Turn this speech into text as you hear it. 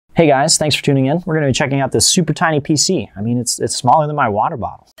Hey guys, thanks for tuning in. We're going to be checking out this super tiny PC. I mean, it's smaller than my water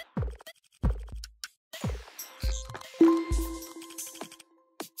bottle.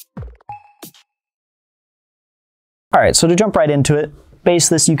 All right, so to jump right into it, base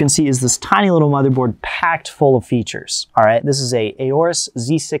this you can see is this tiny little motherboard packed full of features. All right, this is a AORUS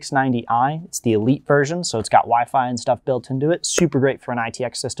Z690i. It's the elite version, so it's got Wi-Fi and stuff built into it. Super great for an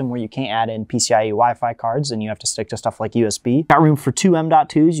ITX system where you can't add in PCIe Wi-Fi cards and you have to stick to stuff like USB. Got room for two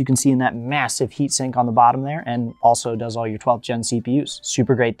M.2s. You can see in that massive heatsink on the bottom there, and also does all your 12th gen CPUs.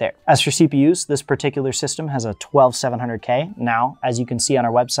 Super great there. As for CPUs, this particular system has a 12700K. Now, as you can see on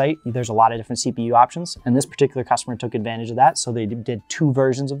our website, there's a lot of different CPU options, and this particular customer took advantage of that, so they did two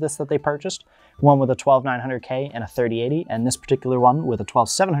versions of this that they purchased, one with a 12900K and a 3080, and this particular one with a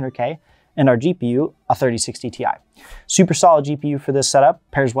 12700K and our GPU, a 3060 Ti. Super solid GPU for this setup,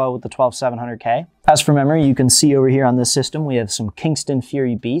 pairs well with the 12700K. As for memory, you can see over here on this system, we have some KINGSTON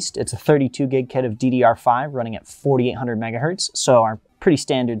Fury Beast. It's a 32 gig kit of DDR5 running at 4800 megahertz, so our pretty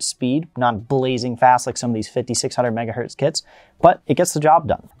standard speed, not blazing fast like some of these 5600 megahertz kits, but it gets the job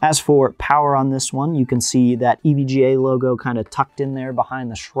done. As for power on this one, you can see that EVGA logo kind of tucked in there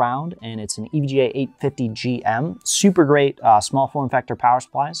behind the shroud, and it's an EVGA 850GM. Super great small form factor power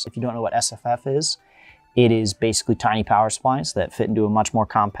supplies. If you don't know what SFF is, it is basically tiny power supplies that fit into a much more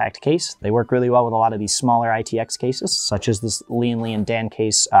compact case. They work really well with a lot of these smaller ITX cases, such as this Lee and Dan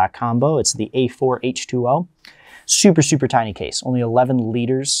case combo. It's the A4H2O. Super, super tiny case, only 11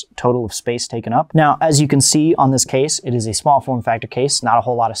 liters total of space taken up. Now, as you can see on this case, it is a small form factor case, not a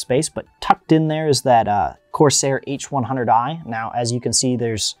whole lot of space, but tucked in there is that CORSAIR H100i. Now, as you can see,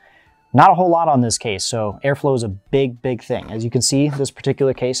 there's not a whole lot on this case, so airflow is a big, big thing. As you can see, this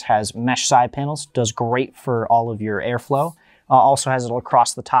particular case has mesh side panels, does great for all of your airflow. Also has it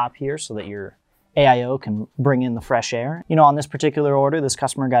across the top here so that your AIO can bring in the fresh air. You know, on this particular order, this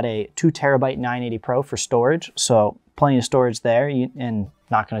customer got a 2TB 980 Pro for storage, so plenty of storage there, and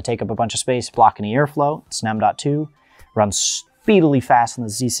not going to take up a bunch of space, block any airflow. It's an M.2, runs speedily fast on the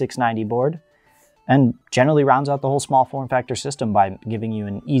Z690 board, and generally rounds out the whole small form factor system by giving you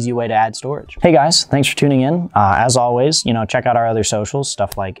an easy way to add storage. Hey guys, thanks for tuning in. As always, you know, check out our other socials,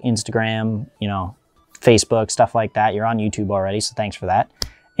 stuff like Instagram, you know, Facebook, stuff like that. You're on YouTube already, so thanks for that.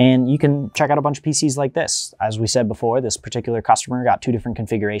 And you can check out a bunch of PCs like this. As we said before, this particular customer got two different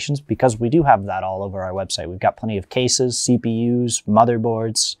configurations because we do have that all over our website. We've got plenty of cases, CPUs,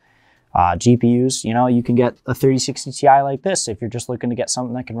 motherboards, GPUs. You know, you can get a 3060 Ti like this if you're just looking to get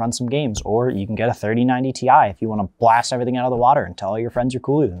something that can run some games, or you can get a 3090 Ti if you want to blast everything out of the water and tell all your friends you're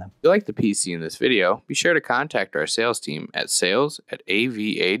cooler than them. If you like the PC in this video, be sure to contact our sales team at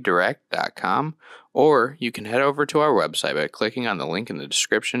sales@avadirect.com, or you can head over to our website by clicking on the link in the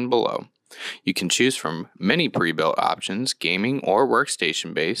description below. You can choose from many pre-built options, gaming or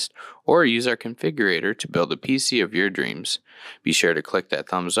workstation based, or use our configurator to build a PC of your dreams. Be sure to click that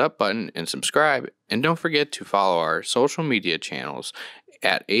thumbs up button and subscribe, and don't forget to follow our social media channels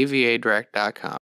at avadirect.com.